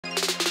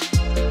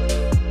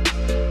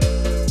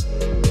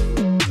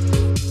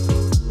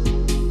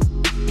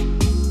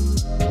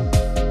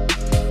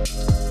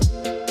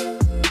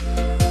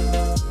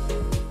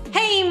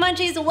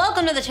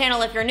Welcome to the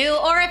channel if you're new,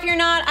 or if you're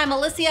not, I'm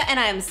Alicia and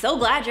I am so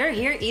glad you're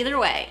here either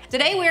way.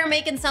 Today we are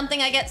making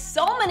something I get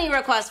so many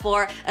requests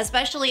for,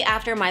 especially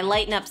after my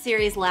Lighten Up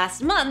series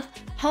last month,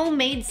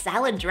 homemade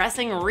salad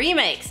dressing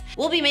remakes.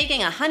 We'll be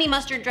making a honey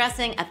mustard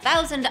dressing, a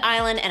Thousand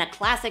Island, and a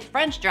classic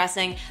French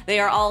dressing. They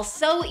are all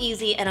so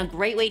easy and a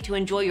great way to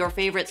enjoy your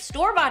favorite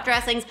store-bought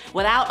dressings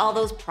without all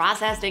those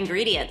processed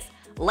ingredients.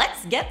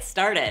 Let's get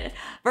started.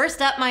 First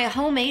up, my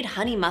homemade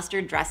honey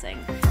mustard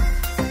dressing.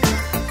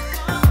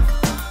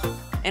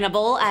 In a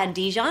bowl, add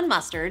Dijon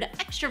mustard,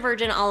 extra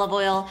virgin olive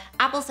oil,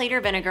 apple cider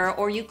vinegar,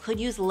 or you could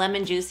use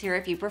lemon juice here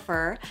if you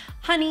prefer,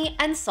 honey,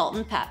 and salt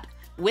and pep.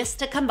 Whisk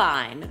to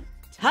combine.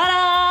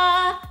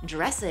 Ta-da!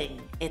 Dressing.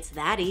 It's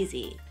that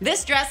easy.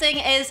 This dressing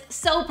is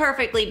so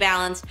perfectly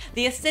balanced.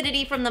 The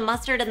acidity from the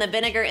mustard and the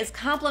vinegar is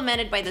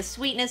complemented by the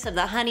sweetness of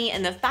the honey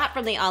and the fat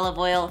from the olive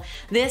oil.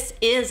 This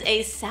is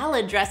a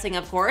salad dressing,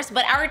 of course,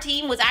 but our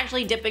team was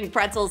actually dipping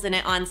pretzels in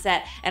it on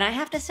set, and I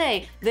have to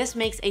say, this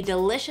makes a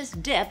delicious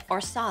dip or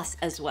sauce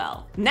as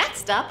well.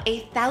 Next up,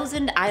 a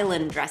Thousand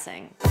Island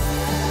dressing.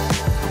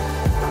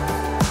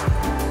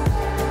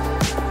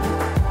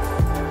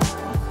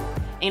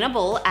 In a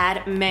bowl,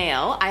 add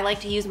mayo. I like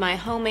to use my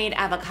homemade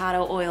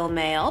avocado oil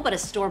mayo, but a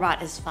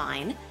store-bought is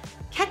fine.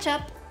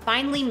 Ketchup,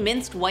 finely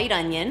minced white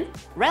onion,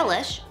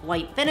 relish,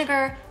 white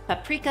vinegar,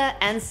 paprika,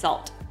 and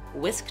salt.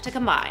 Whisk to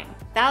combine.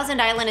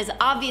 Thousand Island is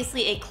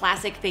obviously a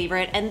classic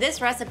favorite, and this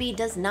recipe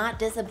does not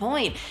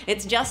disappoint.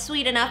 It's just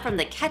sweet enough from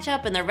the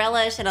ketchup and the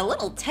relish, and a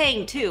little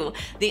tang too.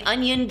 The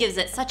onion gives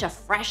it such a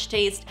fresh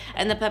taste,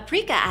 and the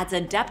paprika adds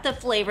a depth of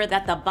flavor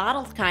that the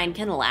bottled kind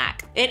can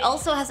lack. It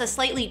also has a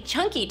slightly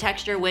chunky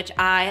texture, which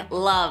I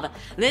love.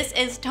 This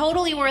is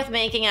totally worth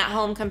making at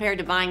home compared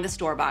to buying the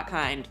store-bought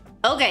kind.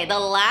 Okay, the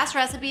last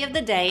recipe of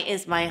the day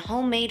is my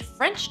homemade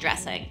French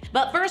dressing.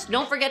 But first,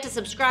 don't forget to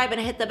subscribe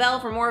and hit the bell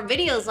for more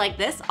videos like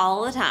this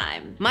all the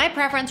time. My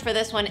preference for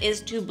this one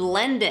is to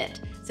blend it.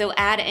 So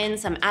add in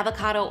some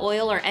avocado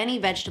oil or any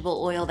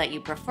vegetable oil that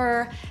you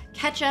prefer,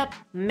 ketchup,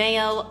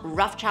 mayo,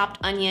 rough chopped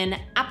onion,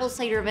 apple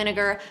cider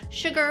vinegar,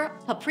 sugar,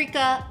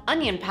 paprika,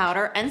 onion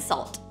powder, and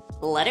salt.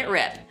 Let it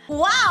rip.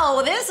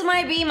 Wow, this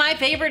might be my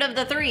favorite of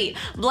the three.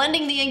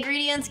 Blending the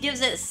ingredients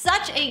gives it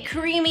such a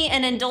creamy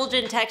and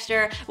indulgent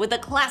texture with a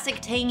classic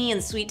tangy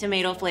and sweet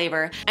tomato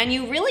flavor. And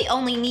you really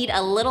only need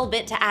a little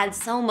bit to add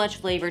so much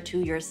flavor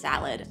to your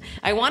salad.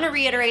 I want to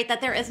reiterate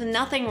that there is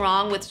nothing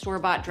wrong with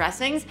store-bought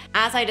dressings,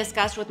 as I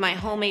discussed with my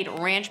homemade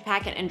ranch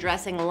packet and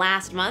dressing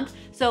last month.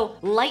 So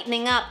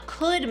lightening up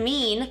could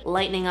mean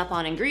lightening up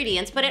on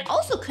ingredients, but it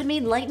also could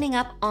mean lightening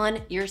up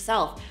on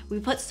yourself. We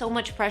put so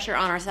much pressure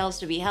on ourselves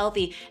to be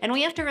healthy, and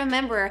we have to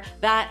remember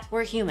that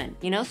we're human,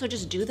 you know? So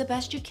just do the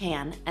best you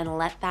can and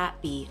let that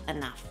be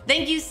enough.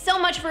 Thank you so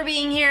much for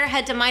being here.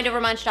 Head to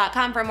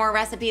mindovermunch.com for more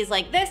recipes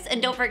like this,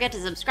 and don't forget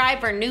to subscribe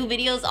for new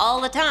videos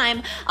all the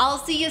time. I'll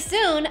see you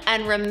soon,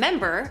 and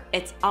remember,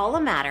 it's all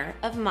a matter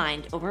of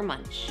mind over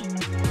munch.